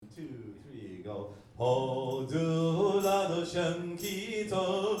go. Hodu lado shem ki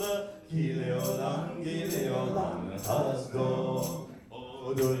tov, ki leolam chasdo.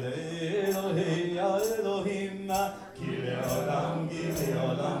 Hodu le'Elohei Elohim, ki leolam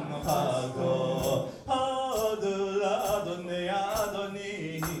chasdo. Hodu la'Adonai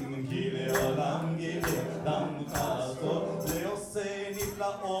Adonim, ki leolam chasdo. Le'osei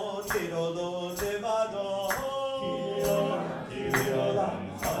niflaot gidolot levado, ki leolam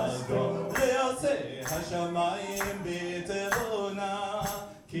chasdo. Le'osei hashamayim b'tevona,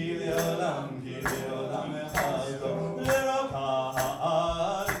 ki leolam chasdo. Le'roka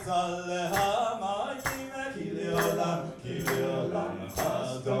ha'aretz alehamayim, ki leolam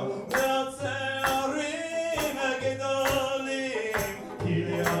chasdo. Le'otzei arim gedolim, ki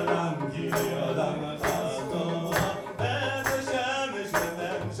leolam chasdo. Et shemesh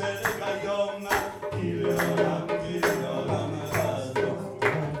v'memshel kayom, ki leolam chasdo.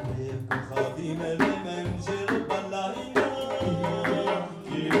 וכוכבים v'memshel balayla,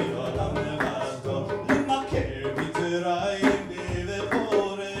 ki leolam chasdo. למכר מצרים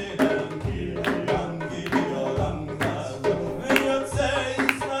בבכוריהם, כי leolam chasdo. ויוצאי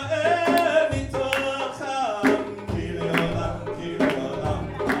ישראל מתוכם, כי leolam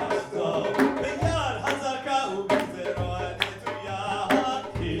chasdo. ביד חזקה ובזרוע נטויה,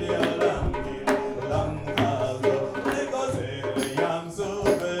 כי leolam chasdo. לגוזר ים סוף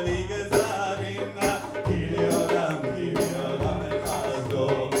ולגזרים, כי leolam chasdo.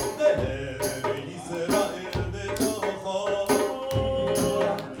 ולב ישראל בתוכו,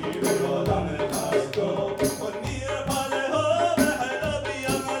 כי leolam chasdo. ונרפא לאהוב החלה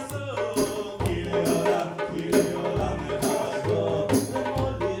בים הסוף, כי leolam chasdo.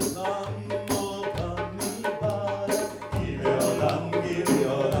 ומוליך עמו כמדבר, כי leolam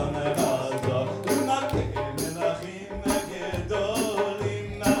chasdo. ומכה מלכים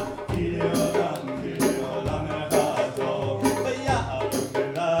גדולים, כי leolam chasdo. ויהרוג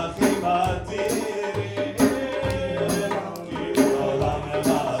מלכים אדירים, כי leolam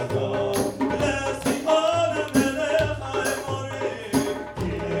chasdo. לסיחון המלך האמורי,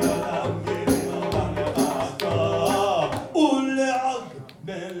 כי leolam chasdo. ולעוג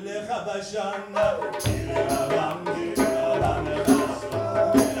מלך הבשן, כי leolam chasdo.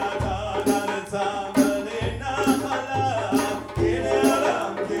 ונתן ארצם לנחלה, כי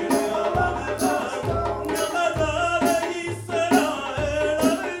leolam chasdo. נחלה לישראל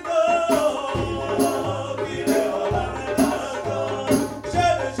ארדו, כי leolam chasdo.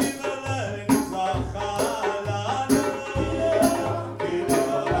 שבשיב לנצחה לנו, כי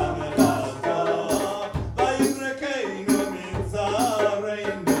leolam chasdo. ויפרקנו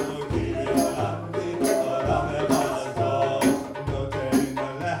מצרינו, כי leolam chasdo. נותן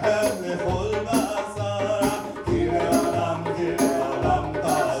לחם לכל בשר, כי leolam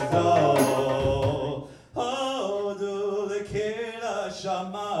chasdo. הודו לקהל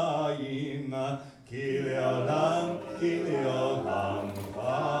השמיים, כי leolam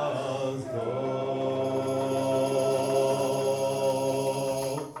chasdo.